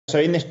So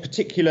in this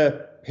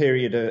particular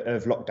period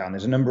of lockdown,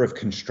 there's a number of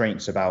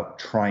constraints about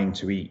trying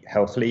to eat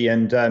healthily.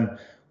 And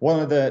one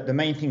of the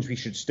main things we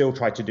should still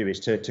try to do is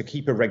to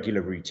keep a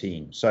regular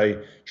routine. So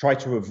try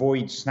to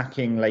avoid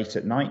snacking late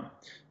at night,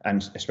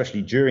 and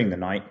especially during the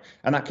night.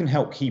 And that can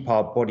help keep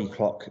our body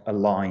clock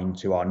aligned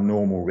to our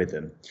normal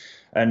rhythm.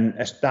 And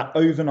that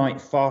overnight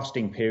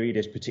fasting period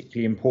is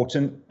particularly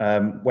important.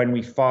 When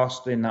we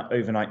fast in that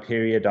overnight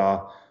period,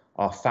 our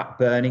fat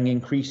burning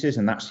increases,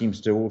 and that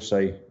seems to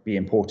also be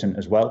important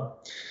as well.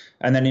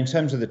 And then in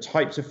terms of the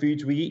types of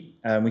foods we eat,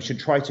 we should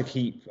try to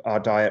keep our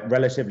diet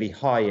relatively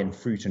high in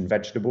fruit and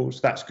vegetables.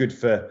 That's good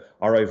for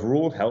our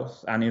overall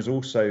health and is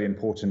also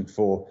important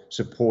for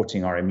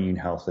supporting our immune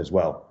health as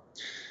well.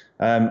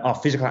 Our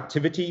physical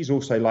activity is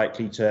also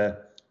likely to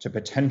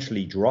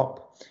potentially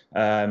drop.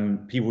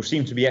 People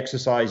seem to be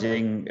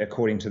exercising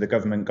according to the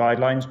government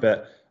guidelines,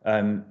 but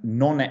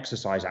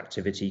non-exercise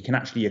activity can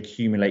actually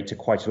accumulate to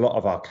quite a lot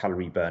of our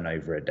calorie burn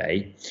over a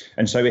day.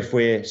 And so if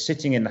we're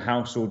sitting in the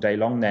house all day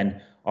long,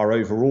 then our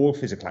overall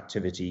physical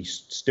activity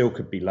still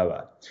could be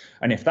lower.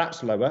 And if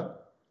that's lower,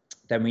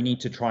 then we need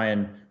to try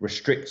and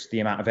restrict the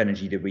amount of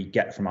energy that we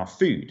get from our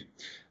food.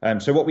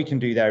 So what we can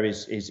do there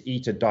is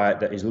eat a diet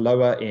that is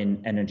lower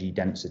in energy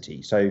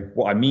density. So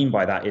what I mean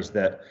by that is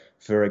that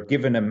for a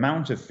given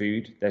amount of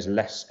food, there's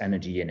less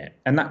energy in it.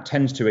 And that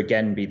tends to,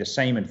 again, be the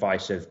same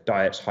advice of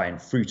diets high in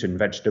fruit and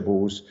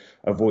vegetables,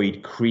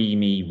 avoid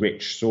creamy,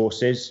 rich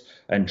sauces,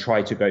 and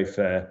try to go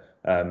for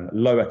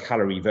lower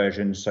calorie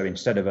versions. So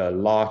instead of a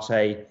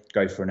latte,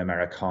 go for an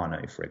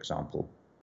Americano, for example.